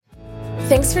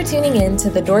Thanks for tuning in to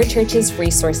the Door Church's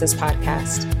Resources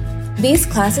Podcast. These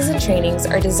classes and trainings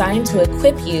are designed to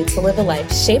equip you to live a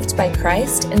life shaped by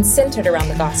Christ and centered around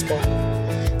the gospel.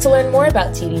 To learn more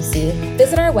about TDC,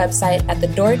 visit our website at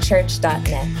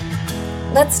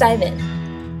thedoorchurch.net. Let's dive in.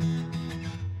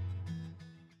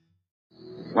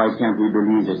 Why can't we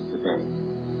believe it today?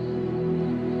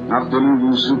 Not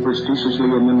believing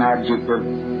superstitiously in the magic of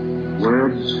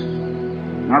words,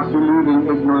 not believing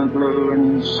ignorantly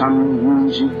in some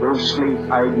woozy, ghostly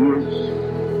ideas,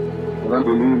 but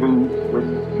believing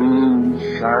with keen,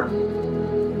 sharp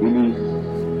belief.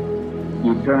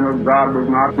 The eternal God was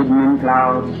not hidden in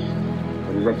clouds,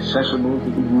 but is accessible to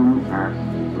the human heart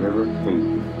wherever faith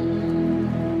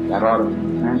is. That ought to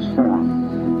transform.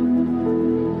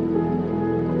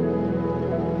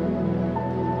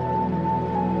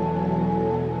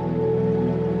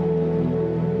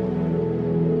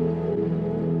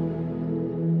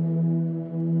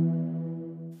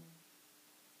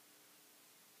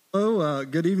 Hello,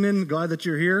 good evening. Glad that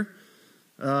you're here.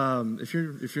 If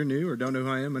you're new or don't know who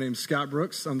I am, my name is Scott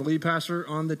Brooks. I'm the lead pastor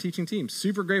on the teaching team.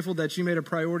 Super grateful that you made a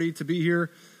priority to be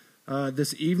here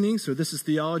this evening. So this is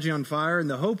Theology on Fire, and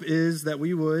the hope is that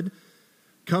we would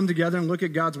come together and look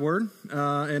at God's Word.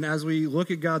 And as we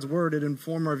look at God's Word, it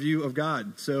informs our view of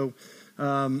God. So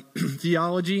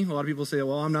theology, a lot of people say,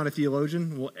 well, I'm not a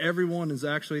theologian. Well, everyone is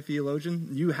actually a theologian.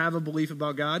 You have a belief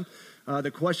about God.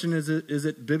 The question is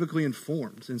it biblically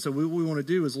informed? And so what we want to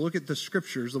do is look at the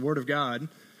scriptures, the Word of God,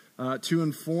 to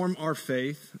inform our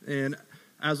faith. And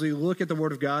as we look at the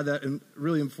Word of God, that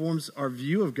really informs our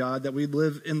view of God, that we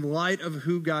live in light of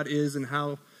who God is and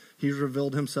how He's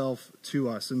revealed Himself to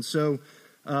us. And so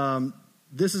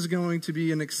this is going to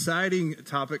be an exciting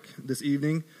topic this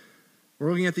evening. We're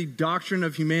looking at the doctrine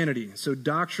of humanity. So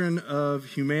doctrine of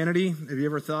humanity. Have you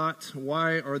ever thought,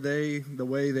 why are they the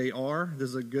way they are? This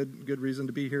is a good reason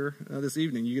to be here this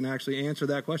evening. You can actually answer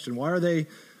that question. Why are they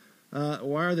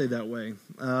that way?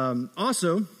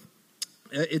 Also,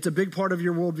 it's a big part of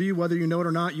your worldview. Whether you know it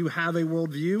or not, you have a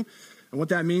worldview. And what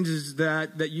that means is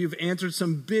that you've answered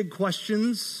some big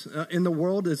questions in the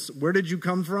world. It's where did you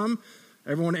come from?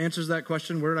 Everyone answers that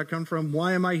question. Where did I come from?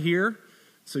 Why am I here?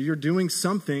 So you're doing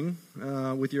something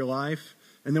with your life,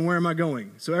 and then where am I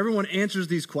going? So everyone answers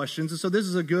these questions, and so this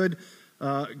is a good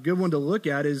one to look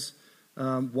at is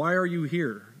why are you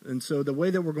here? And so the way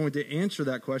that we're going to answer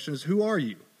that question is who are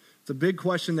you? It's a big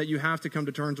question that you have to come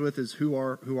to terms with is who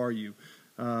are you?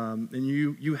 And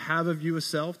you have a view of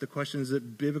self. The question is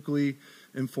it biblically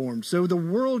informed? So the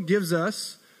world gives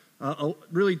us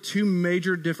really two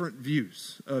major different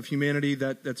views of humanity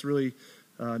that's really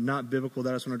not biblical, that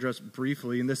I just want to address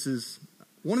briefly. And this is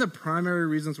one of the primary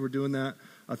reasons we're doing that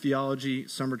theology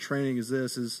summer training is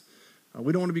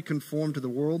we don't want to be conformed to the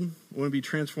world. We want to be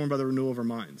transformed by the renewal of our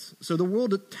minds. So the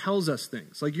world tells us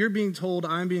things. Like you're being told,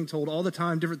 I'm being told all the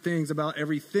time different things about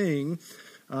everything.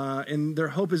 And their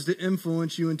hope is to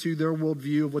influence you into their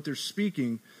worldview of what they're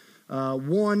speaking.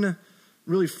 One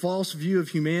really false view of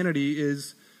humanity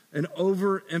is an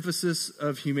overemphasis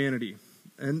of humanity.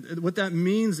 And what that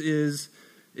means is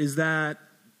that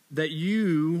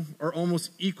you are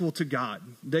almost equal to God,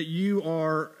 that you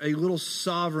are a little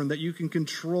sovereign, that you can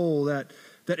control, that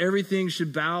everything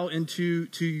should bow into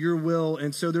your will.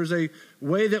 And so there's a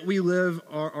way that we live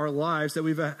our lives that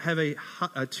we have a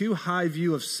too high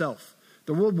view of self.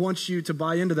 The world wants you to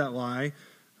buy into that lie,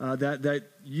 that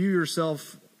you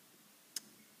yourself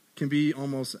can be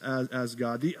almost as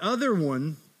God. The other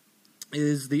one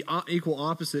is the equal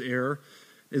opposite error,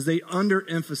 is they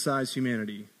underemphasize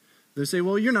humanity. They say,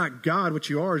 well, you're not God. What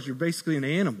you are is you're basically an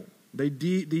animal. They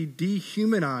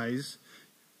dehumanize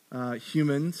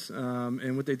humans.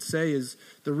 And what they'd say is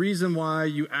the reason why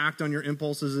you act on your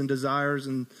impulses and desires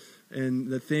and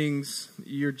the things,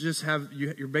 you're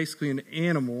basically an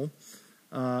animal.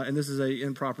 And this is an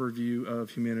improper view of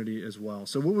humanity as well.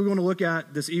 So what we're going to look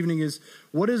at this evening is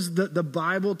what does the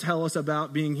Bible tell us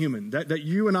about being human? That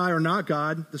you and I are not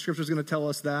God. The scripture is going to tell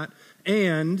us that.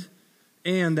 And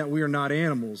that we are not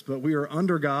animals, but we are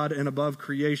under God and above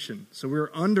creation. So we're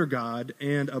under God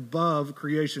and above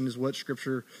creation is what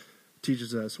scripture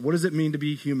teaches us. What does it mean to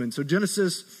be human? So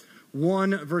Genesis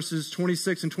 1 verses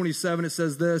 26 and 27, it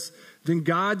says this, then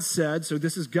God said, so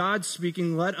this is God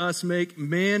speaking, let us make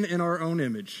man in our own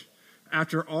image,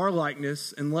 after our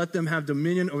likeness, and let them have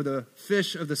dominion over the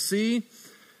fish of the sea,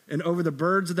 and over the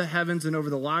birds of the heavens, and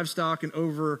over the livestock, and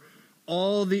over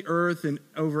all the earth, and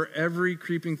over every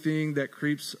creeping thing that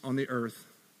creeps on the earth.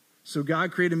 So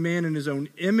God created man in his own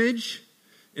image.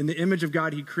 In the image of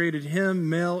God, he created him,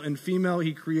 male and female,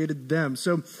 he created them.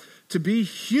 So to be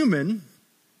human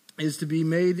is to be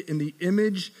made in the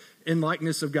image and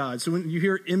likeness of God. So when you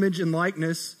hear image and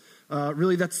likeness,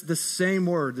 really that's the same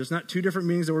word. There's not two different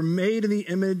meanings. That we're made in the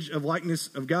image of likeness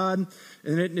of God.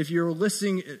 And if you're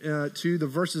listening to the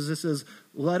verses, it says,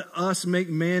 let us make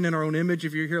man in our own image.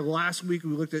 If you're here last week,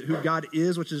 we looked at who God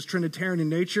is, which is Trinitarian in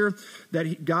nature,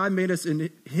 that God made us in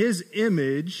his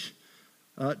image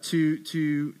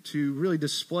to really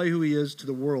display who he is to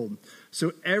the world.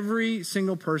 So every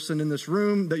single person in this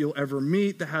room that you'll ever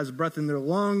meet that has breath in their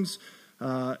lungs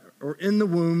or in the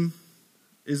womb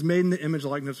is made in the image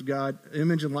and likeness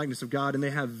of God, and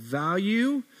they have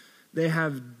value, they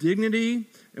have dignity,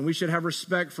 and we should have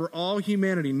respect for all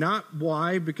humanity. Not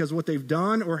why, because what they've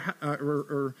done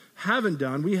or haven't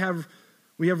done. We have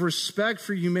respect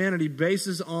for humanity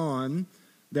basis on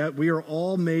that we are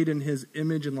all made in his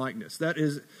image and likeness. That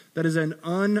is an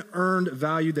unearned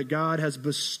value that God has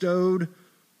bestowed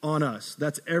on us.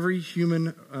 That's every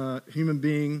human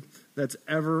being that's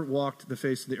ever walked the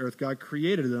face of the earth. God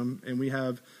created them, and we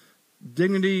have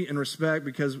dignity and respect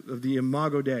because of the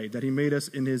imago Dei, that he made us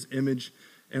in his image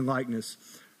and likeness.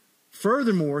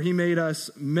 Furthermore, he made us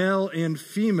male and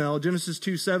female. Genesis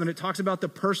 2:7, it talks about the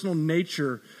personal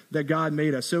nature that God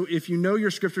made us. So if you know your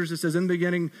scriptures, it says, in the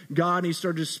beginning, God, and he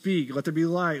started to speak. Let there be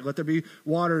light, let there be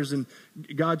waters. And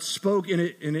God spoke in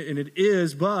it, and it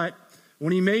is. But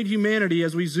when he made humanity,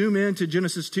 as we zoom into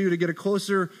Genesis 2 to get a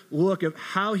closer look at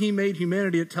how he made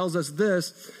humanity, it tells us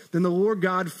this: then the Lord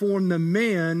God formed the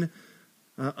man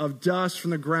of dust from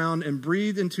the ground and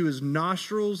breathed into his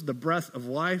nostrils the breath of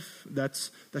life. That's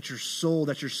your soul,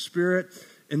 that's your spirit.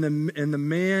 And the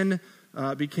man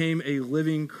became a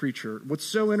living creature. What's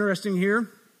so interesting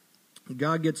here,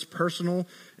 God gets personal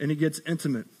and he gets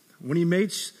intimate. When he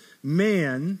makes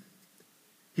man,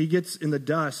 he gets in the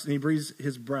dust and he breathes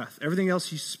his breath. Everything else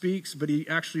he speaks, but he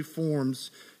actually forms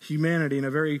humanity in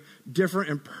a very different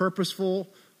and purposeful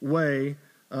way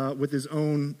with his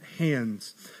own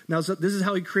hands. Now, so this is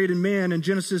how he created man. In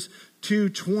Genesis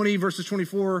 2:20, verses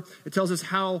 24, it tells us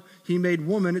how he made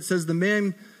woman. It says the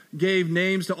man gave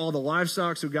names to all the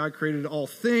livestock, so God created all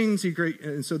things.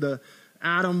 And so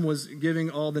Adam was giving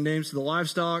all the names to the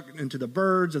livestock and to the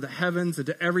birds of the heavens and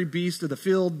to every beast of the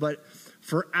field. But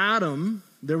for Adam,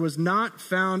 there was not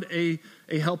found a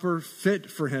helper fit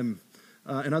for him.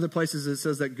 In other places, it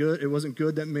says that it wasn't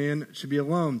good that man should be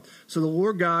alone. So the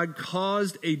Lord God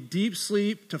caused a deep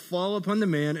sleep to fall upon the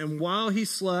man, and while he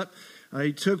slept,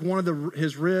 he took one of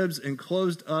his ribs and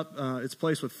closed up its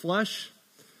place with flesh.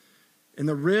 And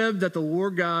the rib that the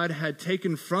Lord God had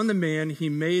taken from the man, he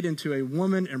made into a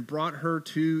woman and brought her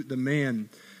to the man.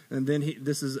 And then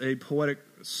this is a poetic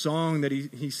song that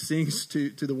he sings to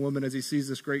the woman as he sees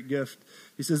this great gift.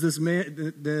 He says,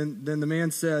 then the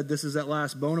man said, this is at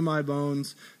last bone of my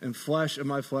bones and flesh of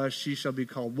my flesh. She shall be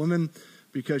called woman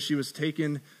because she was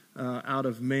taken out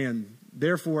of man.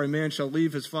 Therefore, a man shall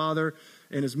leave his father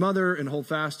and his mother and hold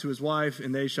fast to his wife,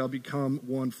 and they shall become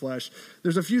one flesh.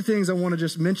 There's a few things I want to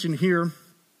just mention here.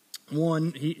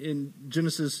 One, in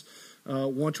Genesis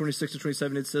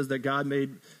 1:26-27, it says that God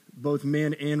made both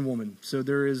man and woman. So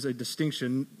there is a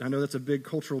distinction. I know that's a big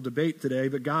cultural debate today,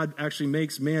 but God actually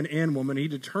makes man and woman. He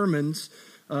determines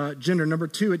gender. Number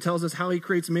two, it tells us how he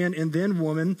creates man and then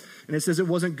woman. And it says it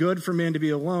wasn't good for man to be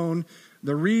alone.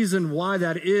 The reason why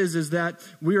that is that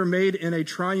we are made in a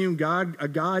triune God, a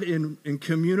God in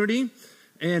community.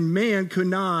 And man could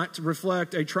not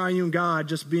reflect a triune God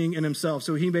just being in himself.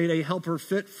 So he made a helper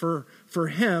fit for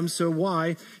him. So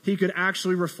why? He could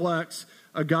actually reflect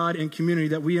a God in community,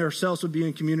 that we ourselves would be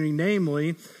in community.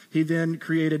 Namely, he then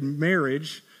created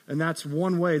marriage. And that's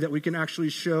one way that we can actually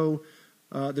show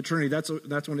the Trinity.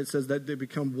 That's when it says that they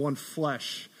become one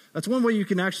flesh. That's one way you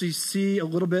can actually see a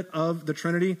little bit of the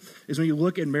Trinity, is when you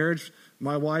look at marriage.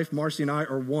 My wife, Marcy, and I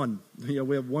are one. We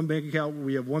have one bank account.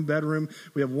 We have one bedroom.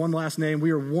 We have one last name.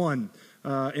 We are one.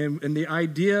 And the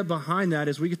idea behind that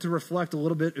is we get to reflect a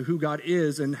little bit of who God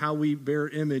is and how we bear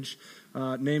image,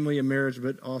 namely in marriage,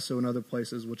 but also in other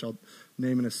places, which I'll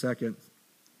name in a second.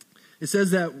 It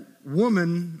says that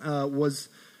woman was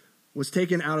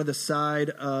taken out of the side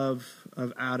of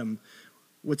Adam.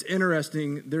 What's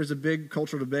interesting, there's a big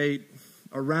cultural debate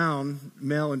around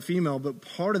male and female, but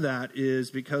part of that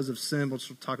is because of sin, which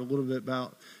we'll talk a little bit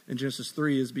about in Genesis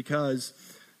 3, is because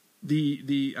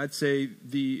I'd say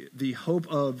the hope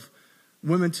of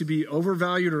women to be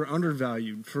overvalued or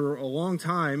undervalued. For a long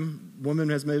time, women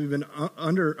has maybe been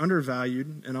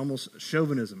undervalued and almost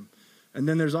chauvinism. And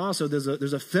then there's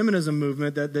a feminism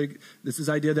movement this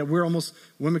idea that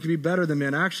women can be better than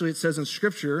men. Actually, it says in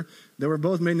Scripture that we're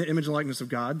both made in the image and likeness of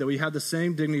God, that we have the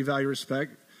same dignity, value,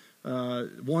 respect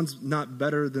One's not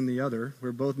better than the other.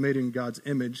 We're both made in God's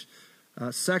image.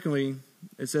 Secondly,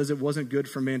 it says it wasn't good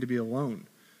for man to be alone.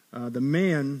 The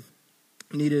man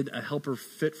needed a helper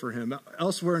fit for him.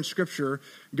 Elsewhere in Scripture,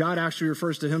 God actually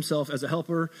refers to himself as a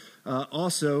helper.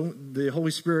 Also, the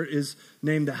Holy Spirit is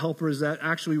named the helper. Is that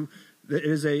actually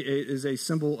is a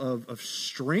symbol of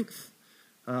strength?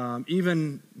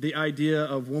 Even the idea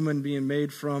of woman being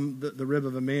made from the rib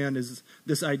of a man is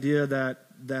this idea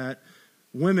that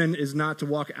women is not to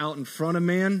walk out in front of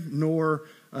man, nor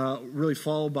really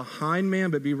follow behind man,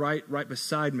 but be right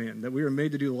beside man. That we were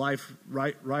made to do life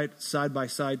right side by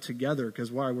side together.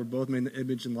 Because why? We're both made in the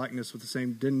image and likeness with the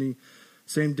same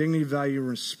dignity, value, and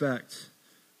respect.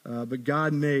 But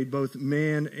God made both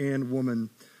man and woman.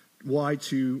 Why?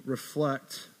 To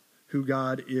reflect who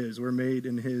God is. We're made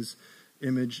in His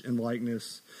image and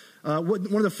likeness.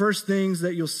 One of the first things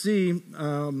that you'll see in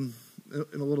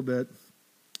a little bit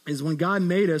is when God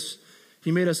made us,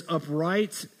 He made us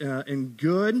upright and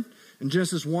good. In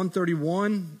Genesis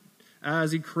 1:31,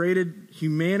 as He created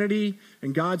humanity,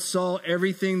 and God saw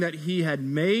everything that He had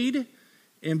made,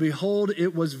 and behold,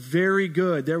 it was very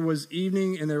good. There was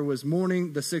evening and there was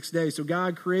morning, the sixth day. So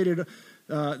God created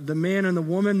the man and the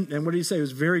woman, and what did He say? It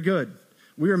was very good.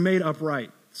 We were made upright.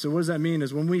 So what does that mean?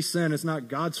 Is when we sin, it's not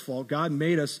God's fault. God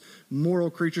made us moral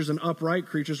creatures and upright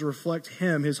creatures to reflect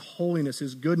Him, His holiness,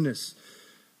 His goodness.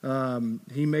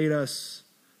 He made us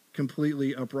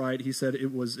completely upright. He said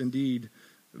it was indeed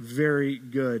very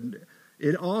good.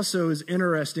 It also is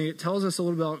interesting. It tells us a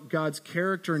little about God's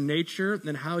character and nature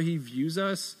and how He views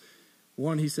us.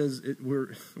 One, He says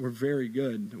we're very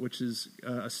good, which is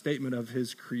a statement of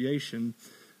His creation.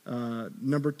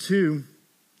 Number two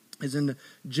is in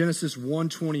Genesis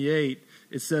 1:28.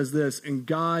 It says this, and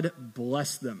God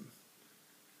blessed them.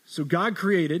 So God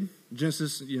created,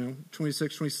 Genesis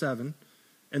 26, 27.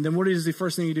 And then what is the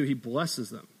first thing He do? He blesses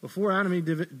them. Before Adam and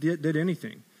Eve did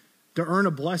anything to earn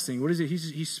a blessing, what is it?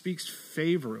 He speaks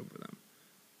favor over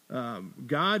them.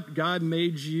 God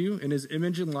made you in His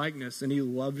image and likeness, and He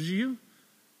loves you,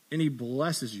 and He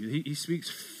blesses you. He speaks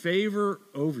favor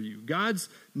over you. God's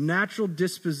natural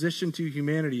disposition to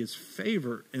humanity is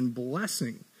favor and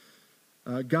blessing.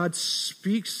 God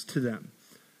speaks to them.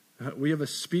 We have a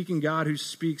speaking God who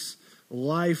speaks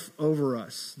life over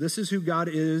us. This is who God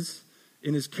is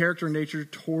in His character and nature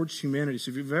towards humanity. So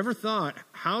if you've ever thought,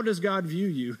 how does God view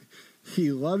you?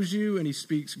 He loves you, and He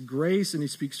speaks grace, and He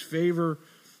speaks favor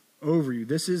over you.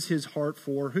 This is His heart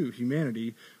for who?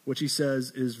 Humanity, which He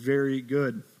says is very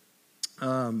good.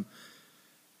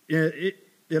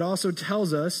 It also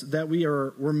tells us that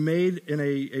we're made in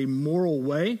a moral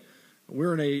way.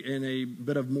 We're in a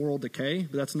bit of moral decay,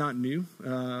 but that's not new.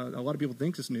 A lot of people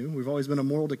think it's new. We've always been in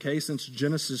moral decay since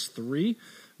Genesis 3.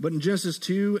 But in Genesis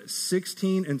 2,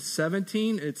 16 and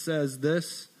 17, it says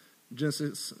this,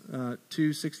 Genesis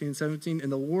 2, 16 and 17,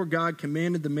 and the Lord God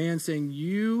commanded the man, saying,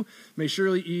 you may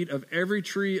surely eat of every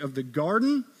tree of the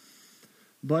garden,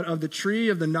 but of the tree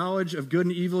of the knowledge of good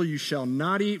and evil you shall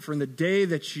not eat, for in the day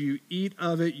that you eat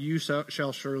of it you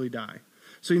shall surely die.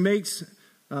 So He makes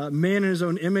man in His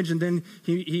own image, and then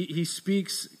he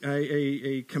speaks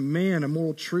a command, a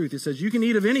moral truth. He says, you can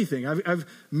eat of anything. I've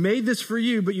made this for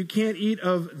you, but you can't eat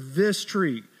of this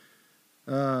tree.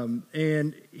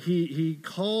 And he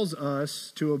calls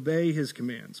us to obey His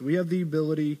commands. We have the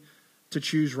ability to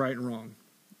choose right and wrong.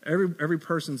 Every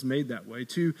person's made that way.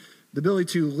 The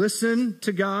ability to listen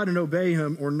to God and obey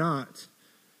Him or not.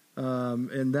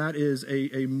 And that is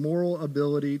a moral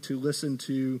ability to listen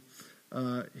to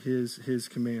His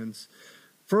commands.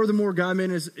 Furthermore, God made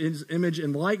His image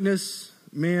and likeness,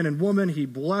 man and woman. He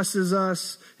blesses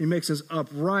us. He makes us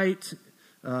upright.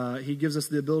 He gives us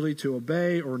the ability to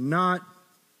obey or not.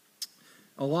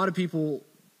 A lot of people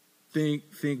think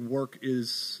work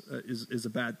is a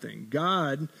bad thing.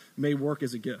 God made work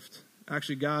as a gift.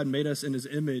 Actually, God made us in His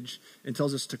image and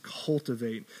tells us to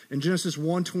cultivate. In Genesis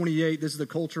 1:28, this is the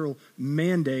cultural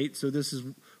mandate. So this is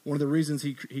one of the reasons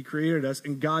He created us.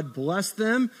 And God blessed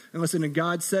them. And listen, and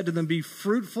God said to them, be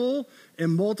fruitful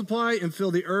and multiply and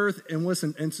fill the earth and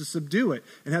listen, and to subdue it.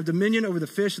 And have dominion over the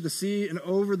fish of the sea and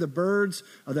over the birds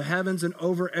of the heavens and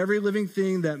over every living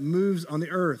thing that moves on the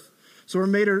earth. So we're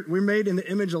made in the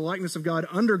image and likeness of God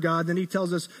under God. Then He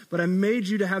tells us, but I made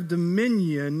you to have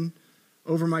dominion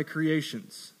over my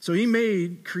creations. So He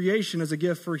made creation as a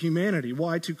gift for humanity.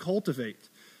 Why? To cultivate,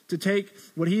 to take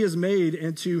what He has made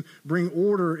and to bring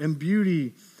order and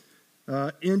beauty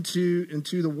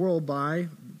into the world by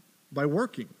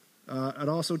working. It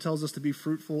also tells us to be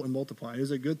fruitful and multiply. It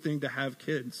is a good thing to have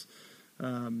kids.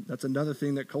 That's another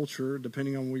thing that culture,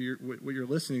 depending on what you're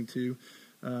listening to,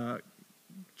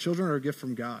 Children are a gift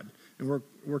from God, and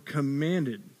we're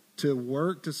commanded to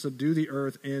work to subdue the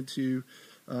earth and to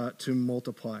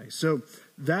multiply. So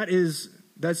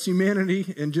that's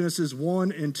humanity in Genesis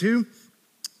 1 and 2.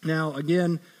 Now,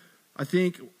 again, I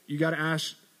think you got to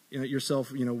ask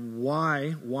yourself,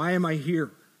 why am I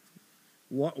here?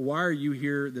 Why are you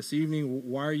here this evening?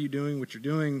 Why are you doing what you're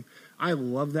doing? I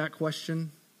love that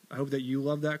question. I hope that you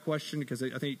love that question because I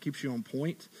think it keeps you on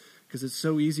point, because it's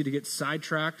so easy to get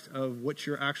sidetracked of what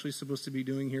you're actually supposed to be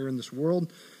doing here in this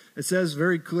world. It says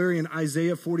very clearly in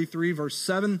Isaiah 43, verse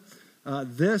 7,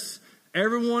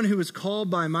 everyone who is called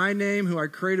by my name, who I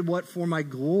created for my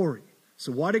glory.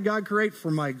 So why did God create?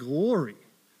 For my glory,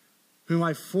 whom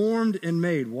I formed and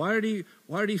made. Why did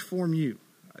he form you?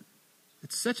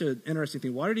 It's such an interesting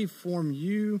thing. Why did he form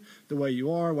you the way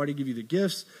you are? Why did he give you the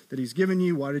gifts that he's given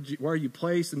you? Why are you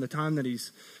placed in the time that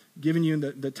he's given you, in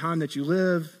the time that you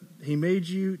live? He made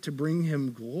you to bring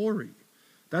him glory.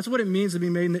 That's what it means to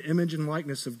be made in the image and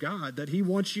likeness of God, that he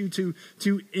wants you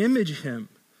to image him,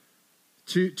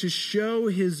 to show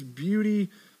his beauty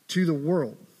to the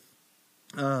world.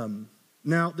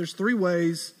 Now, there's 3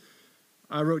 ways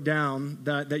I wrote down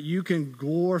that you can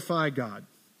glorify God.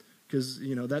 Because,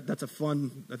 that's a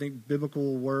fun, I think,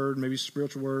 biblical word, maybe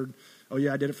spiritual word. Oh,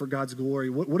 yeah, I did it for God's glory.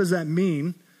 What does that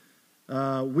mean?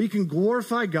 We can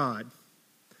glorify God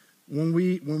when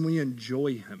we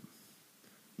enjoy him.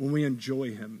 When we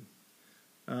enjoy him.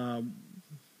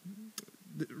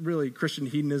 Really, Christian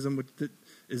hedonism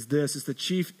is this. It's the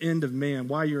chief end of man.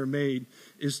 Why you're made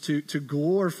is to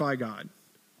glorify God.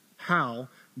 How?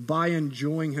 By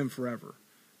enjoying him forever.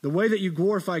 The way that you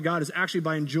glorify God is actually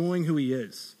by enjoying who he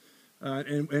is.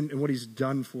 And what he's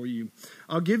done for you.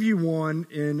 I'll give you one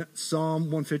in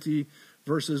Psalm 150,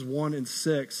 verses 1 and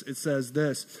 6. It says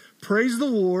this: praise the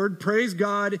Lord, praise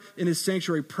God in his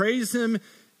sanctuary, praise him.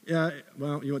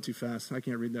 Well, you went too fast. I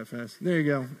can't read that fast. There you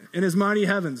go. In his mighty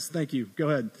heavens. Thank you. Go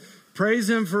ahead. Praise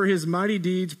him for his mighty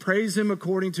deeds. Praise him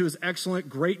according to his excellent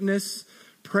greatness.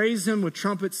 Praise him with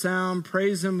trumpet sound.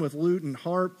 Praise him with lute and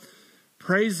harp.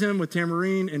 Praise him with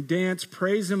tambourine and dance.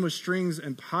 Praise him with strings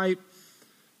and pipe.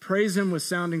 Praise him with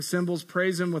sounding cymbals.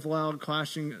 Praise him with loud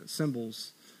clashing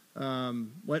cymbals.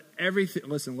 Let everything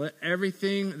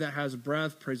that has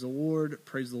breath praise the Lord.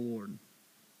 Praise the Lord.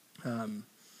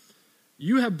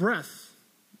 You have breath.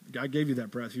 God gave you that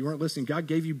breath. If you weren't listening, God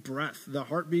gave you breath. The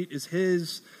heartbeat is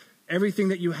his. Everything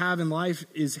that you have in life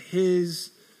is his.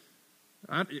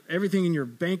 Everything in your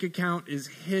bank account is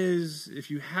his. If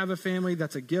you have a family,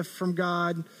 that's a gift from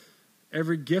God.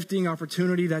 Every gifting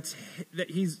opportunity, that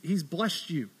he's blessed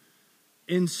you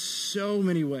in so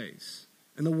many ways.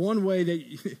 And the one way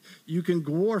that you can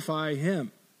glorify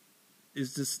him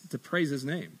is just to praise his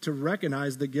name, to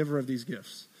recognize the giver of these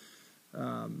gifts.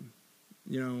 In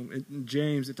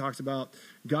James, it talks about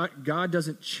God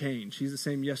doesn't change. He's the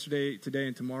same yesterday, today,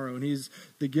 and tomorrow. And he's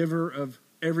the giver of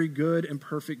every good and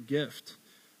perfect gift.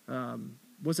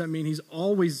 What's that mean? He's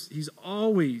always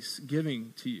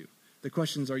giving to you. The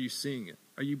question is, are you seeing it?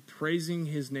 Are you praising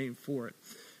his name for it?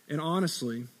 And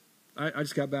honestly, I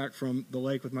just got back from the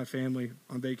lake with my family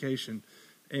on vacation.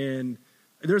 And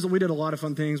we did a lot of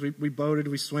fun things. We boated,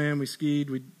 we swam, we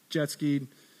skied, we jet skied.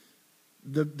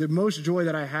 The most joy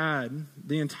that I had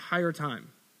the entire time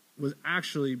was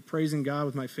actually praising God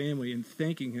with my family and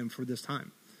thanking him for this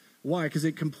time. Why? Because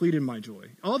it completed my joy.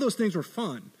 All those things were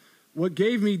fun. What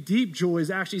gave me deep joy is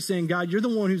actually saying, God, you're the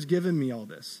one who's given me all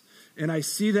this. And I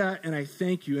see that and I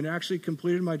thank you. And it actually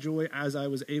completed my joy as I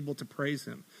was able to praise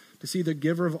him, to see the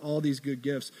giver of all these good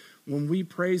gifts. When we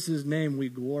praise his name, we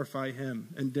glorify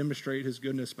him and demonstrate his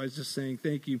goodness by just saying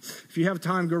thank you. If you have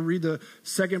time, go read the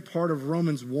second part of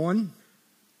Romans 1.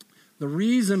 The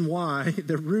reason why,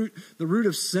 the root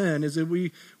of sin is that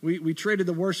we traded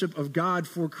the worship of God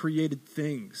for created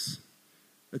things.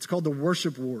 It's called the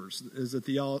worship wars, is the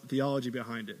theology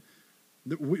behind it.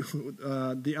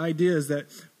 The idea is that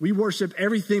we worship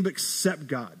everything but except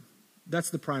God.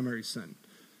 That's the primary sin.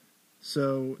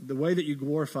 So the way that you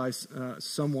glorify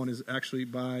someone is actually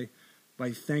by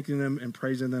thanking them and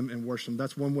praising them and worshiping them.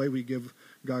 That's one way we give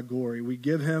God glory. We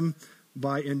give him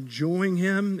by enjoying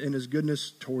him and his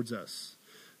goodness towards us.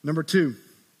 Number 2,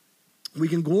 we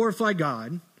can glorify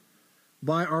God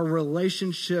by our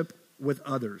relationship with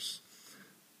others.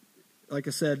 Like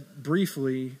I said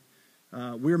briefly,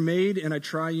 we're made in a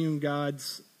triune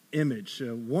God's image.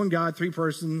 One God, 3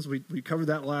 persons. We covered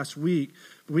that last week.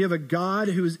 But we have a God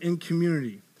who is in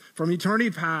community. From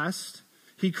eternity past,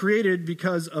 he created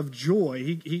because of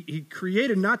joy. He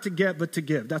created not to get, but to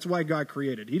give. That's why God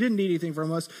created. He didn't need anything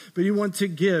from us, but he wanted to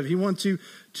give. He wanted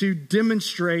to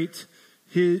demonstrate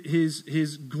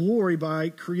his glory by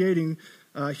creating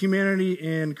humanity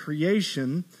and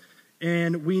creation,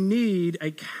 and we need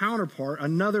a counterpart,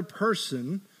 another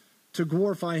person, to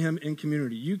glorify him in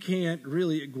community. You can't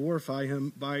really glorify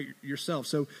him by yourself.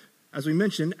 So, as we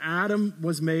mentioned, Adam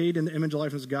was made in the image and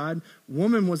likeness of God.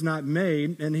 Woman was not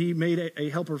made, and he made a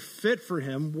helper fit for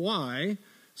him. Why?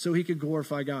 So he could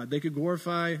glorify God. They could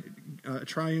glorify a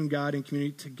triune God in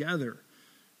community together.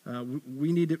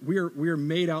 We are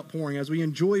made outpouring. As we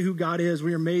enjoy who God is,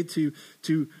 we are made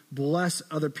to bless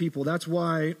other people. That's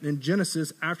why in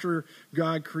Genesis, after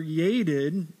God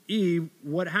created Eve,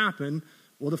 what happened?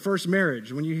 Well, the first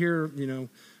marriage. When you hear,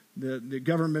 the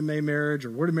government-made marriage,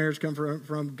 or where did marriage come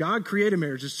from? God created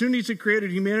marriage. As soon as he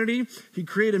created humanity, he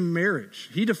created marriage.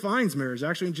 He defines marriage.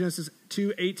 Actually, in Genesis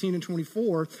 2:18 and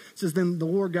 24, it says, "Then the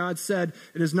Lord God said,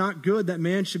 'It is not good that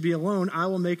man should be alone. I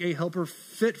will make a helper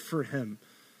fit for him.'"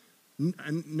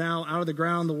 And now out of the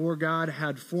ground, the Lord God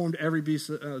had formed every beast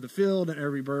of the field and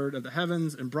every bird of the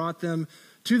heavens and brought them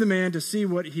to the man to see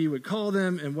what he would call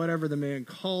them. And whatever the man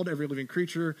called every living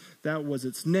creature, that was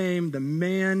its name. The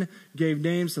man gave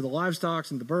names to the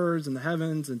livestock and the birds and the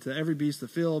heavens and to every beast of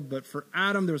the field. But for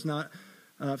Adam, there was not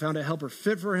found a helper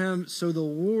fit for him. So the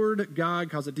Lord God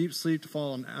caused a deep sleep to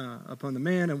fall upon the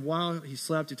man. And while he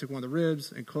slept, he took one of the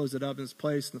ribs and closed it up in its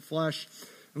place in the flesh.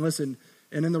 And listen,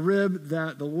 and in the rib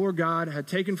that the Lord God had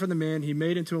taken from the man, he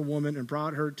made into a woman and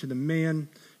brought her to the man.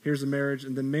 Here's the marriage.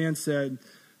 And the man said,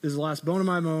 "This is the last bone of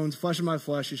my bones, flesh of my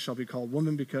flesh. She shall be called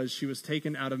woman, because she was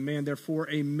taken out of man. Therefore,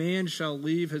 a man shall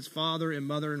leave his father and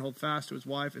mother and hold fast to his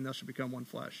wife, and thou shalt become one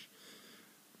flesh."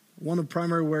 One of the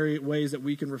primary ways that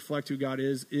we can reflect who God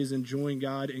is enjoying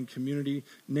God in community,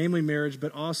 namely marriage.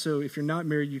 But also, if you're not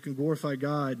married, you can glorify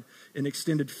God in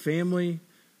extended family,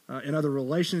 in other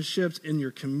relationships, in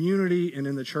your community, and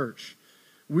in the church.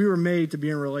 We were made to be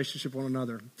in relationship with one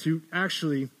another, to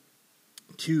actually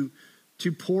to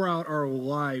pour out our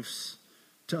lives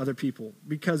to other people,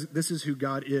 because this is who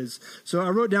God is. So I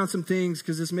wrote down some things,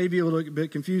 because this may be a little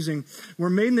bit confusing. We're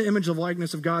made in the image of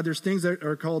likeness of God. There's things that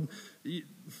are called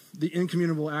the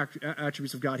incommunicable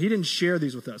attributes of God. He didn't share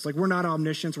these with us. Like, we're not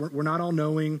omniscience. We're not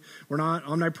all-knowing. We're not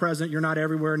omnipresent. You're not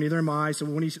everywhere. Neither am I. So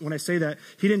when I say that,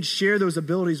 he didn't share those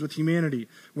abilities with humanity.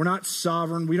 We're not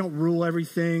sovereign. We don't rule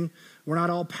everything. We're not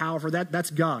all-powerful.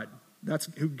 That's God. That's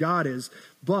who God is.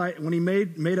 But when he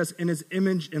made us in his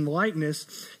image and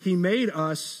likeness, he made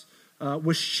us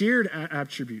with shared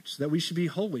attributes, that we should be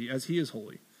holy as he is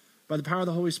holy. By the power of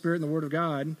the Holy Spirit and the Word of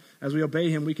God, as we obey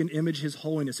him, we can image his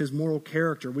holiness, his moral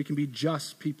character. We can be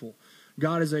just people.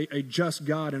 God is a just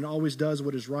God and always does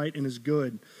what is right and is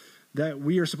good. That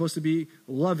we are supposed to be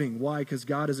loving. Why? Because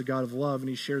God is a God of love, and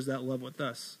he shares that love with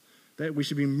us. That we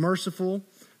should be merciful,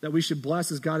 that we should bless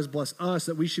as God has blessed us,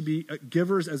 that we should be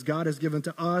givers as God has given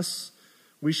to us.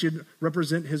 We should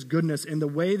represent his goodness. And the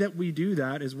way that we do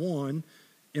that is, one,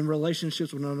 in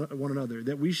relationships with one another.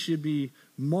 That we should be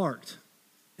marked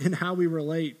in how we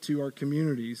relate to our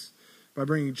communities by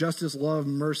bringing justice, love,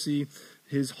 mercy,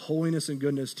 his holiness and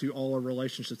goodness to all our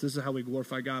relationships. This is how we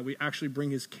glorify God. We actually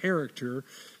bring his character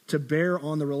to bear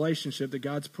on the relationship that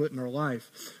God's put in our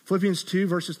life. Philippians 2,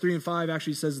 verses 3 and 5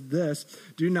 actually says this: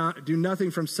 do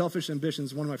nothing from selfish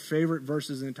ambitions. One of my favorite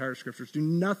verses in the entire scriptures. Do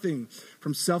nothing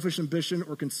from selfish ambition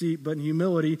or conceit, but in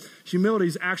humility. Humility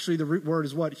is actually, the root word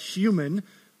is what? Human.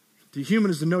 To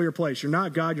human is to know your place. You're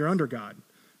not God, you're under God.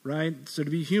 Right? So to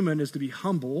be human is to be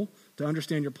humble, to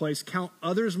understand your place. Count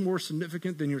others more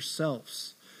significant than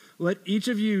yourselves. Let each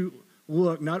of you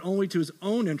look not only to his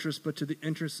own interests, but to the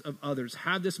interests of others.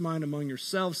 Have this mind among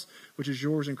yourselves, which is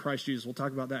yours in Christ Jesus. We'll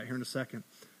talk about that here in a second,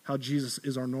 how Jesus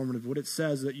is our normative. What it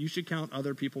says that you should count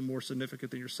other people more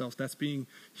significant than yourselves. That's being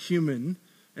human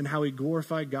and how we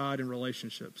glorify God in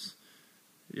relationships.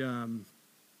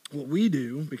 What we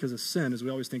do, because of sin, is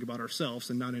we always think about ourselves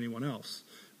and not anyone else.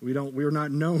 We are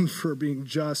not known for being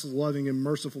just, loving, and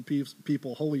merciful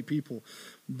people, holy people.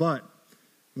 But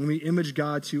when we image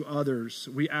God to others,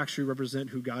 we actually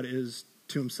represent who God is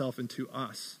to himself and to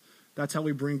us. That's how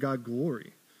we bring God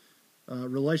glory.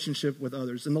 Relationship with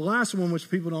others. And the last one, which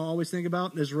people don't always think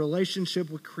about, is relationship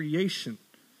with creation.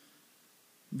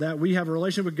 That we have a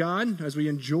relationship with God. As we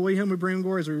enjoy him, we bring him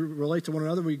glory. As we relate to one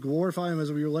another, we glorify him.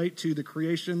 As we relate to the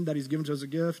creation that he's given to us as a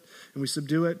gift, and we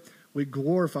subdue it, we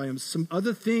glorify him. Some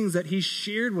other things that he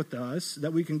shared with us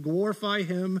that we can glorify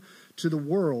him to the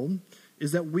world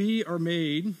is that we are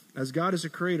made, as God is a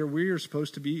creator, we are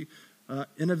supposed to be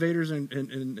innovators and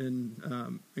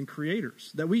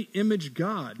creators. That we image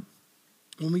God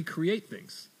when we create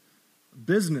things.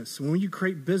 Business, when you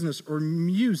create business or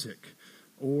music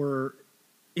or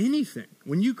anything.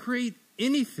 When you create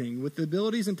anything with the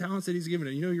abilities and talents that he's given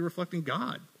it, you're reflecting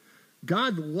God.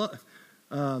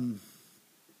 God's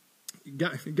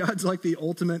like the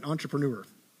ultimate entrepreneur,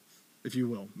 if you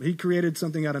will. He created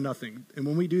something out of nothing. And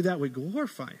when we do that, we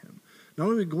glorify him. Not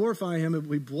only do we glorify him, but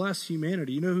we bless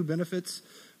humanity. You know who benefits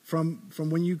from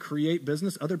when you create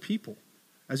business? Other people.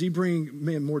 As you bring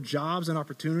more jobs and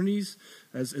opportunities,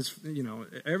 as you know,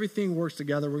 everything works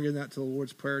together. We're getting that to the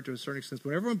Lord's Prayer to a certain extent.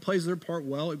 But everyone plays their part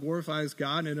well. It glorifies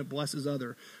God and it blesses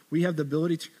other. We have the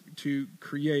ability to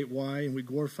create. Why? And we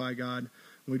glorify God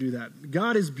when we do that.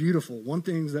 God is beautiful. One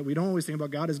thing that we don't always think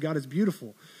about God is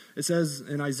beautiful. It says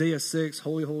in Isaiah 6,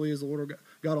 holy, holy is the Lord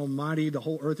God Almighty. The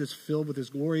whole earth is filled with his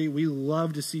glory. We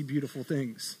love to see beautiful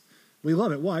things. We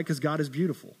love it. Why? Because God is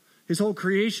beautiful. His whole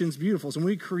creation is beautiful. So when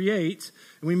we create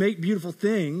and we make beautiful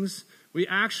things, we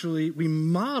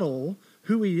model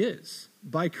who he is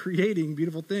by creating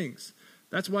beautiful things.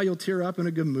 That's why you'll tear up in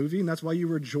a good movie, and that's why you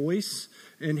rejoice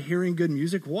in hearing good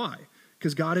music. Why?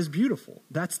 Because God is beautiful.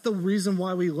 That's the reason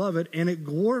why we love it, and it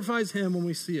glorifies him when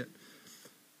we see it.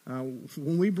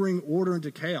 When we bring order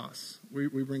into chaos, we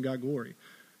bring God glory.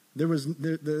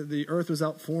 The earth was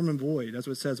without form and void. That's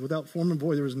what it says. Without form and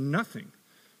void, there was nothing.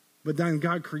 But then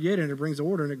God created and it brings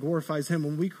order and it glorifies him.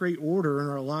 When we create order in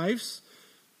our lives,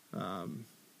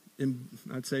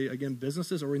 I'd say, again,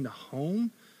 businesses or in the home,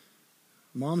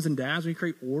 moms and dads, when we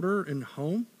create order in the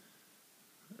home,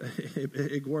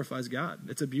 it glorifies God.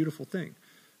 It's a beautiful thing.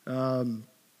 When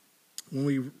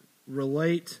we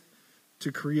relate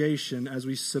to creation as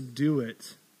we subdue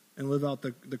it and live out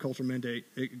the cultural mandate,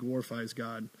 it glorifies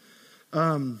God.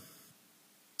 I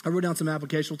wrote down some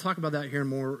applications. We'll talk about that here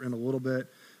more in a little bit.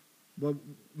 But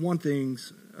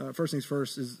first things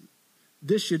first is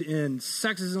this should end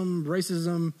sexism,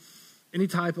 racism, any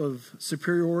type of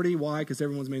superiority. Why? Because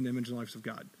everyone's made in the image and likeness of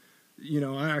God. You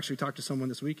know, I actually talked to someone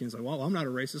this weekend. He's like, well, I'm not a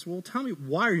racist. Well, tell me,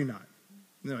 why are you not?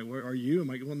 And they're like, where are you? I'm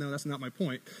like, well, no, that's not my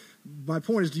point. My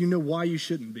point is, do you know why you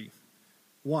shouldn't be?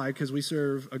 Why? Because we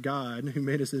serve a God who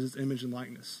made us in his image and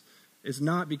likeness. It's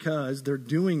not because they're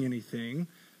doing anything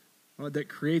that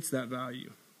creates that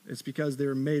value. It's because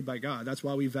they're made by God. That's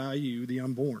why we value the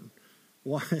unborn.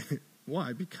 Why?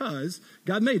 Why? Because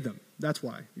God made them. That's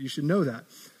why. You should know that.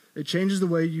 It changes the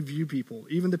way you view people.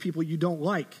 Even the people you don't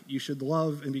like, you should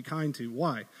love and be kind to.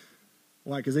 Why?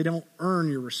 Why? Because they don't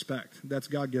earn your respect. That's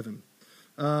God-given.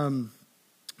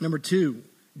 Number 2,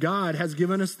 God has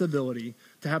given us the ability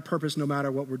to have purpose no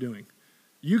matter what we're doing.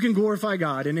 You can glorify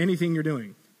God in anything you're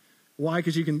doing. Why?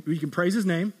 Because you can praise his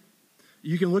name.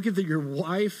 You can look at your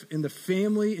wife and the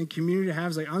family and community to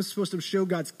have, like, I'm supposed to show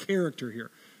God's character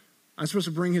here. I'm supposed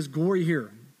to bring his glory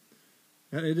here.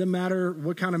 It doesn't matter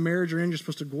what kind of marriage you're in, you're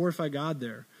supposed to glorify God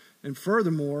there. And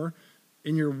furthermore,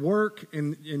 in your work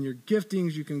and in your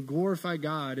giftings, you can glorify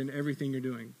God in everything you're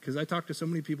doing. Because I talk to so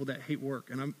many people that hate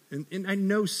work, and I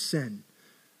know sin.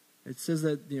 It says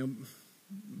that, you know,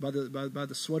 by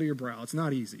the sweat of your brow, it's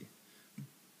not easy.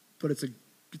 But it's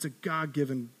a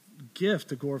God-given gift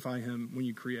to glorify him when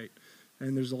you create.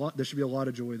 And there should be a lot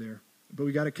of joy there. But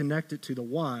we got to connect it to the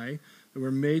why, that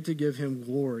we're made to give him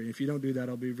glory. If you don't do that,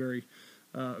 it'll be a very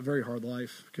hard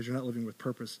life because you're not living with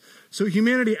purpose. So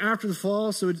humanity after the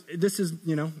fall, so this is,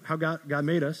 you know, how God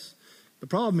made us. The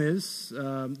problem is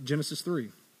Genesis 3.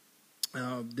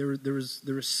 There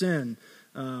was sin,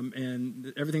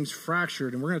 and everything's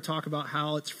fractured. And we're going to talk about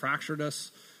how it's fractured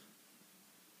us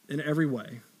in every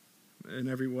way.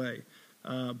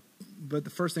 But the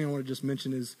first thing I want to just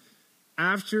mention is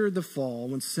after the fall,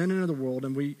 when sin entered the world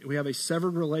and we have a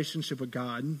severed relationship with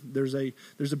God, there's a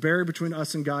barrier between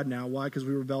us and God now. Why? Because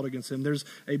we rebelled against him. There's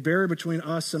a barrier between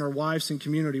us and our wives and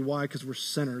community. Why? Because we're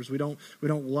sinners. We don't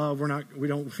love. We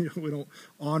don't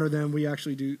honor them. We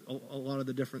actually do a lot of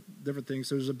the different things.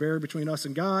 So there's a barrier between us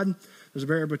and God. There's a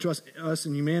barrier between us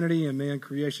and humanity, and man,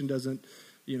 creation doesn't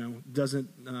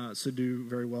subdue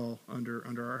very well under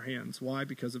our hands. Why?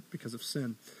 Because of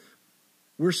sin.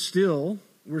 We're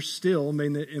still made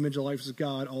in the image and likeness of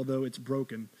God, although it's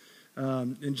broken.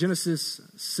 In Genesis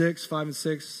 6, 5 and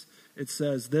 6, it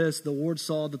says this: the Lord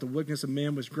saw that the wickedness of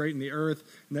man was great in the earth,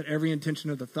 and that every intention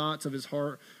of the thoughts of his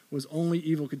heart was only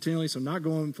evil continually. So not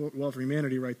going well for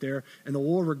humanity right there. And the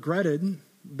Lord regretted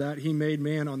that he made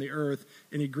man on the earth,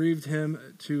 and he grieved him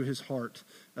to his heart.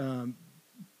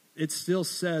 It still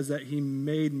says that he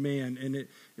made man and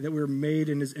that we were made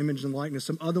in his image and likeness.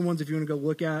 Some other ones, if you want to go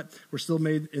look at, we're still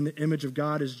made in the image of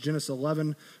God, is Genesis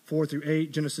 11, 4 through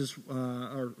 8,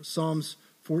 or Psalms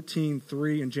 14,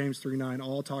 3, and James 3, 9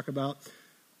 all talk about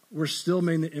we're still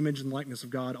made in the image and likeness of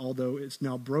God, although it's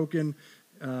now broken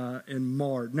and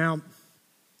marred. Now,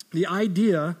 the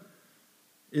idea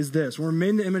is this: when we're made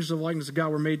in the image and likeness of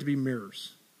God, we're made to be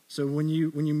mirrors. So when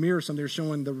you mirror something, you're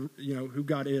showing who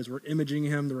God is. We're imaging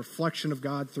him, the reflection of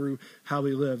God through how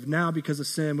we live. Now, because of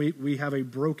sin, we have a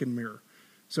broken mirror.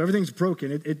 So everything's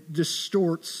broken. It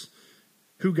distorts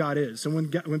who God is. So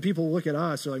when people look at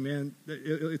us, they're like, man,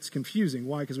 it's confusing.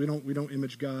 Why? Because we don't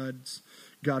image God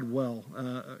well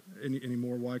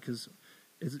anymore. Why? Because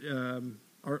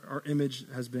our image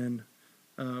has been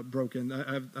broken.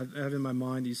 I have in my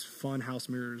mind these fun house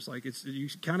mirrors. Like you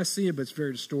kind of see it, but it's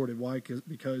very distorted. Why?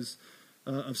 Because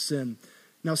of sin.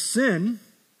 Now, sin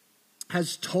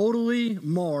has totally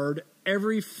marred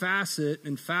every facet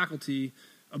and faculty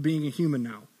of being a human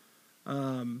now.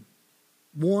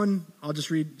 One, I'll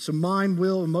just read. So mind,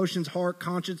 will, emotions, heart,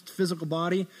 conscience, physical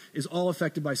body is all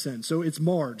affected by sin. So it's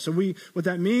marred. So what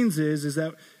that means is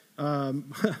that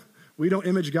we don't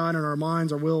image God in our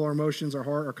minds, our will, our emotions, our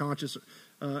heart, our conscience,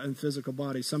 and physical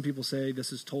body. Some people say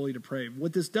this is totally depraved.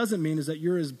 What this doesn't mean is that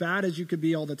you're as bad as you could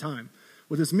be all the time.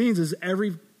 What this means is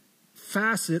every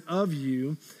facet of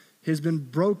you has been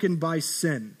broken by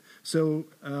sin. So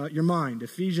your mind,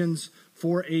 Ephesians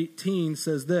 4:18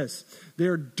 says this: they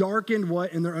are darkened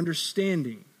in their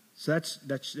understanding. So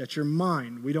that's your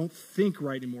mind. We don't think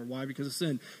right anymore. Why? Because of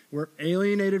sin. We're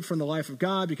alienated from the life of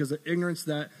God because of ignorance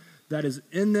that is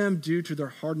in them due to their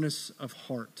hardness of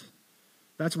heart.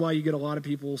 That's why you get a lot of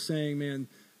people saying, man,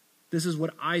 this is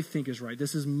what I think is right.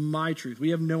 This is my truth. We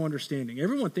have no understanding.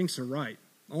 Everyone thinks they're right.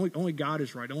 Only God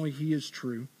is right. Only he is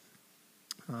true.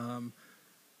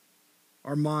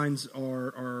 Our minds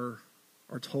are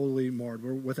totally marred.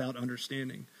 We're without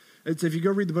understanding. It's, if you go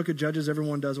read the book of Judges,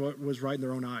 everyone does what was right in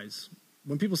their own eyes.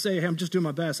 When people say, hey, I'm just doing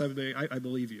my best, I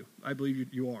believe you. I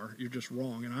believe you are. You're just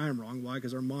wrong, and I am wrong. Why?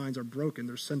 Because our minds are broken.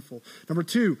 They're sinful. Number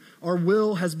two, our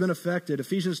will has been affected.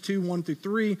 Ephesians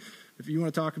 2:1-3. If you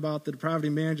want to talk about the depravity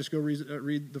of man, just go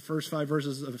read the first 5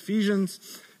 verses of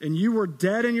Ephesians. And you were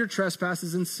dead in your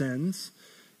trespasses and sins,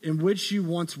 in which you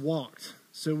once walked.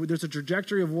 So there's a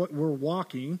trajectory of what we're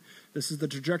walking. This is the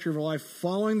trajectory of our life,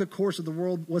 following the course of the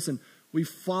world. Listen, we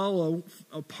follow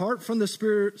apart from the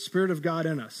Spirit of God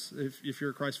in us, if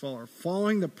you're a Christ follower,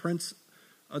 following the prince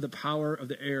of the power of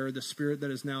the air, the spirit that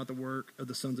is now at the work of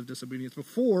the sons of disobedience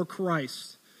before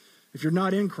Christ. If you're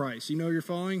not in Christ, you know you're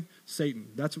following Satan.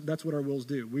 That's what our wills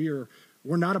do.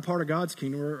 We're not a part of God's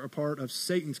kingdom. We're a part of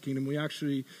Satan's kingdom. We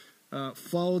actually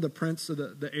follow the prince of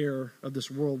the air of this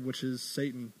world, which is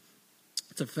Satan.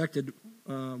 It's affected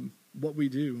what we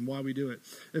do and why we do it.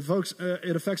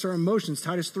 It affects our emotions.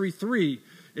 Titus 3:3,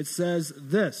 it says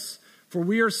this: for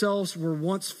we ourselves were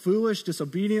once foolish,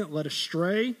 disobedient, led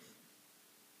astray,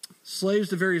 slaves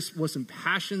to various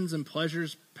passions and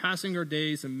pleasures, passing our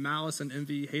days in malice and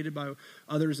envy, hated by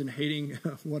others and hating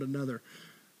one another.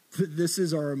 This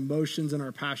is our emotions and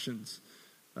our passions.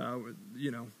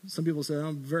 Some people say, I'm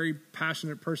a very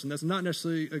passionate person. That's not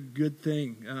necessarily a good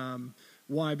thing.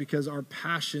 Why? Because our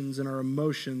passions and our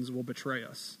emotions will betray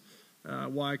us.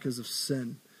 Why? Because of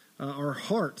sin. Our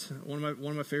heart, one of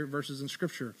my favorite verses in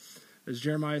Scripture is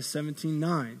Jeremiah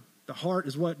 17:9. The heart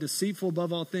is what? Deceitful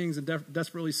above all things and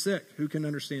desperately sick. Who can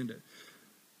understand it?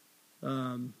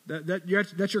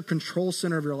 That's your control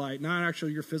center of your life, not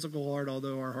actually your physical heart,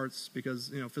 although our hearts,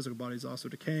 because physical body is also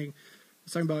decaying.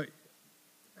 It's talking about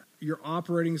your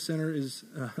operating center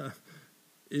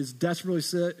is desperately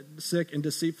sick and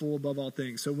deceitful above all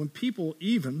things. So when people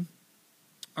even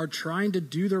are trying to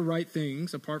do the right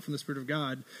things apart from the Spirit of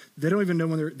God, they don't even know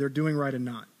when they're doing right and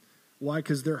not. Why?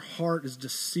 Because their heart is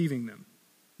deceiving them.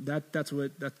 That's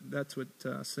what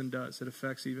sin does. It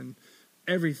affects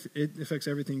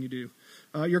everything you do.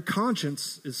 Your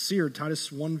conscience is seared. Titus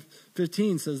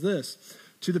 1:15 says this: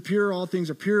 to the pure all things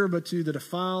are pure, but to the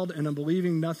defiled and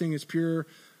unbelieving nothing is pure.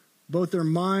 Both their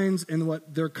minds and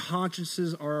their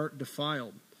consciences are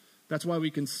defiled. That's why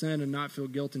we can sin and not feel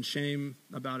guilt and shame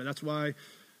about it. That's why,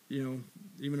 even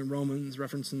in Romans,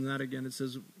 referencing that again, it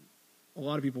says a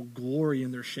lot of people glory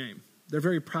in their shame. They're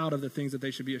very proud of the things that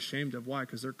they should be ashamed of. Why?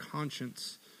 Because their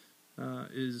conscience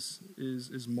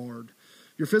is marred.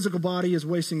 Your physical body is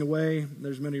wasting away.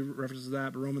 There's many references to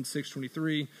that, but Romans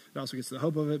 6:23, it also gets to the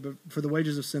hope of it. But for the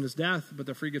wages of sin is death, but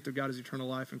the free gift of God is eternal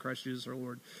life in Christ Jesus our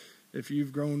Lord. If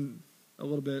you've grown a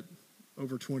little bit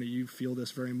over 20, you feel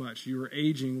this very much. You are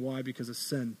aging. Why? Because of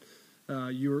sin.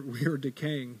 We are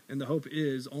decaying, and the hope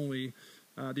is only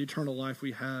the eternal life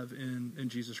we have in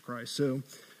Jesus Christ. So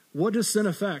what does sin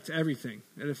affect? Everything.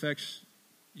 It affects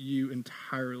you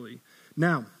entirely.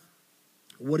 Now,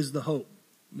 what is the hope?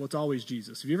 Well, it's always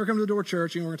Jesus. If you ever come to the Door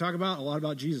Church, we're going to talk a lot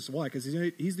about Jesus. Why? Because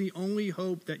he's the only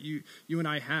hope that you and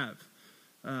I have.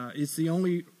 It's the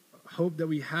only hope that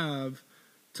we have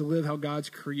to live how God's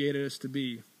created us to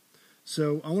be.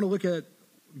 So I want to look at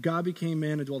God became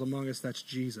man and dwelt among us. That's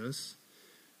Jesus.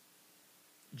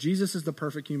 Jesus is the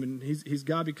perfect human. He's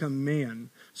God become man.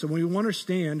 So when we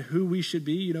understand who we should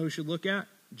be, you know, we should look at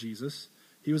Jesus.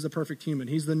 He was the perfect human.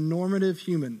 He's the normative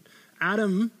human.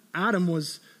 Adam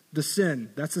was the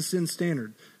sin. That's the sin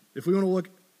standard. If we want to look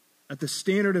at the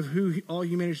standard of who all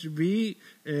humanity should be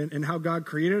and how God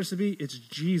created us to be, it's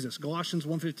Jesus. Colossians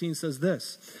 1:15 says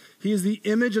this: He is the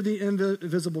image of the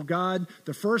invisible God,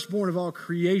 the firstborn of all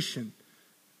creation.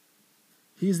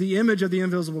 He's the image of the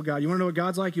invisible God. You want to know what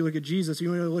God's like? You look at Jesus. You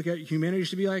want to look at humanity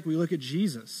should be like? We look at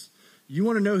Jesus. You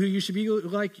want to know who you should be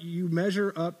like? You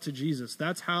measure up to Jesus.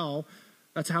 That's how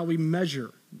we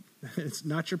measure. It's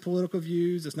not your political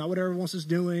views. It's not what everyone else is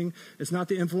doing. It's not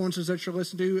the influencers that you're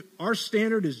listening to. Our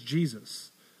standard is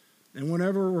Jesus. And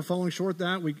whenever we're falling short of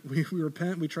that, we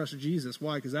repent, we trust Jesus.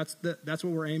 Why? Because that's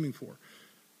what we're aiming for.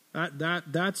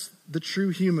 That's the true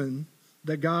human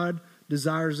that God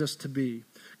desires us to be.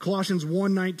 Colossians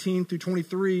 1:19 through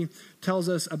 23 tells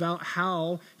us about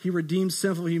how he redeemed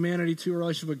sinful humanity to a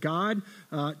relationship with God,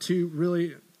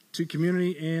 to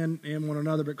community and one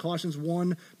another. But Colossians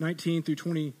 1:19 through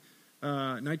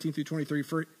 23,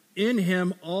 for in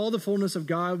him all the fullness of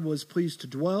God was pleased to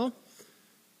dwell.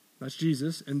 That's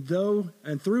Jesus. And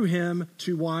through him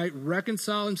to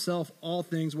reconcile himself all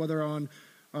things, whether on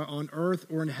earth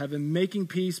or in heaven, making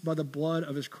peace by the blood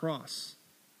of his cross.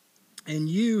 And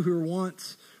you who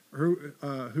once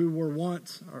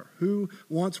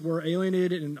were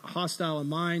alienated and hostile in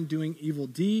mind, doing evil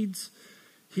deeds,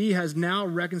 he has now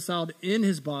reconciled in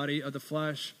his body of the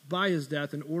flesh by his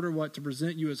death, in order to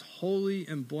present you as holy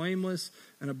and blameless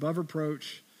and above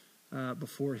reproach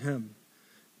before him.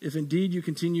 If indeed you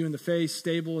continue in the faith,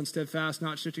 stable and steadfast,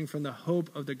 not shifting from the hope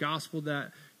of the gospel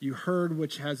that you heard,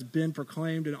 which has been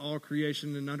proclaimed in all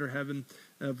creation and under heaven,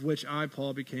 of which I,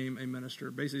 Paul, became a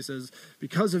minister. Basically says,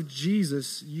 because of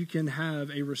Jesus, you can have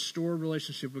a restored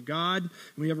relationship with God. And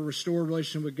we have a restored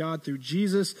relationship with God through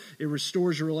Jesus. It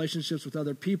restores your relationships with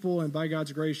other people. And by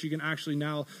God's grace, you can actually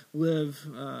now live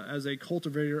as a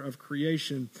cultivator of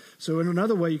creation. So in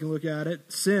another way you can look at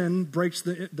it, sin breaks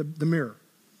the mirror.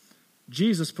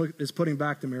 Jesus is putting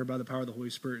back the mirror by the power of the Holy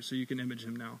Spirit, so you can image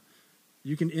him now.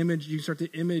 You can start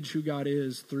to image who God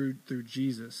is through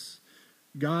Jesus.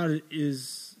 God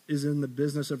is in the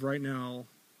business of right now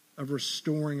of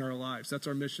restoring our lives. That's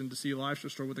our mission, to see lives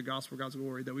restored with the gospel of God's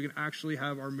glory, that we can actually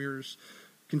have our mirrors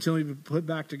continually put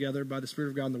back together by the Spirit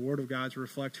of God and the Word of God to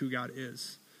reflect who God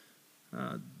is.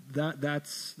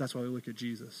 That's why we look at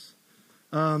Jesus.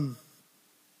 Now,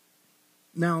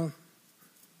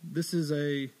 this is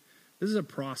a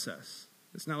process.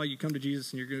 It's not like you come to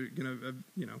Jesus and you're going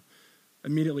to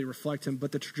immediately reflect him,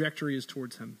 but the trajectory is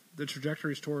towards him. The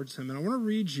trajectory is towards him. And I want to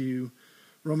read you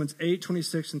Romans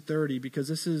 8:26 and 30, because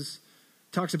this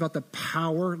talks about the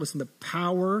power. Listen, the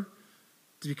power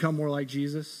to become more like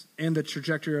Jesus and the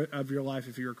trajectory of your life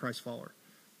if you're a Christ follower.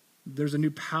 There's a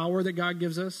new power that God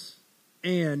gives us,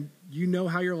 and you know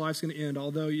how your life's going to end.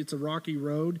 Although it's a rocky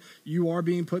road, you are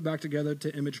being put back together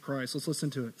to image Christ. Let's listen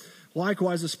to it.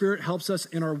 Likewise, the Spirit helps us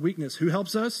in our weakness. Who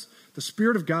helps us? The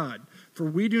Spirit of God. For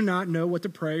we do not know what to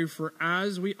pray for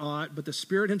as we ought, but the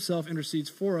Spirit himself intercedes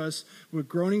for us with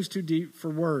groanings too deep for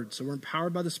words. So we're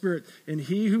empowered by the Spirit. And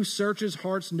he who searches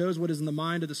hearts knows what is in the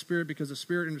mind of the Spirit, because the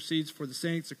Spirit intercedes for the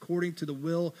saints according to the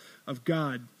will of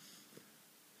God.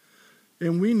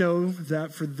 And we know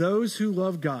that for those who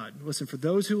love God, listen, for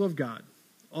those who love God,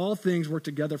 all things work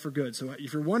together for good. So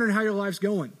if you're wondering how your life's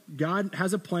going, God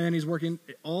has a plan. He's working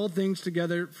all things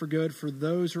together for good for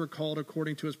those who are called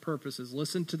according to his purposes.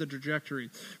 Listen to the trajectory.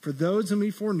 For those whom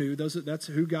he foreknew, that's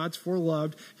who God's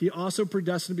foreloved, he also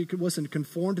predestined to be,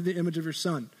 conformed to the image of your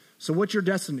Son. So what's your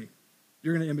destiny?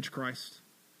 You're going to image Christ.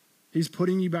 He's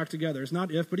putting you back together. It's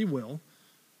not if, but he will.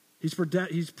 He's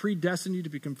predestined you to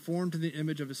be conformed to the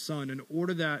image of his Son, in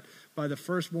order that by the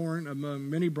firstborn among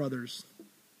many brothers,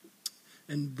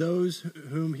 and those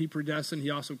whom he predestined,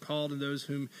 he also called, and those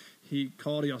whom he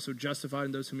called, he also justified,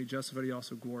 and those whom he justified, he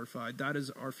also glorified. That is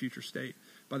our future state.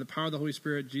 By the power of the Holy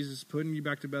Spirit, Jesus is putting you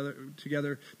back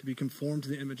together to be conformed to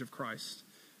the image of Christ.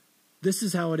 This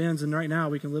is how it ends, and right now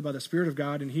we can live by the Spirit of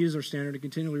God, and he is our standard to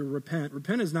continually repent.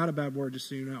 Repent is not a bad word, just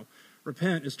so you know.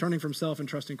 Repent is turning from self and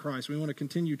trusting Christ. We want to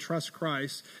continue to trust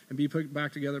Christ and be put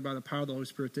back together by the power of the Holy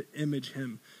Spirit to image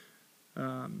him.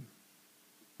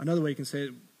 Another way you can say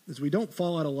it is, we don't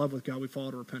fall out of love with God, we fall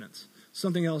out of repentance.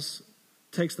 Something else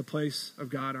takes the place of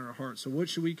God in our hearts. So what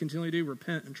should we continually do?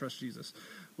 Repent and trust Jesus.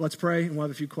 Let's pray, and we'll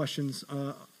have a few questions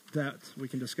that we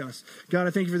can discuss. God, I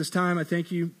thank you for this time. I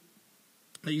thank you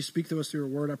that you speak to us through your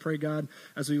word. I pray, God,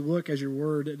 as we look as your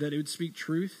word, that it would speak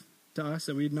truth to us,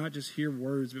 that we'd not just hear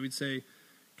words, but we'd say,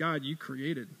 God, you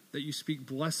created, that you speak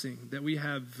blessing, that we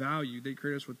have value, that you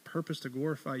create us with purpose to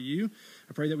glorify you.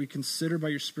 I pray that we consider by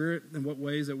your Spirit in what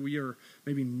ways that we are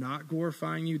maybe not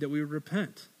glorifying you, that we would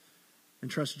repent and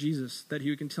trust Jesus, that he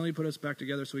would continually put us back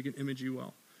together so we can image you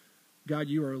well. God,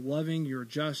 you are loving, you are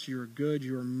just, you are good,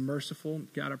 you are merciful.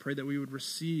 God, I pray that we would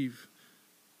receive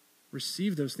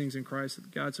those things in Christ,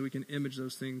 God, so we can image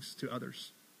those things to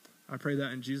others. I pray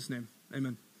that in Jesus' name.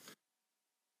 Amen.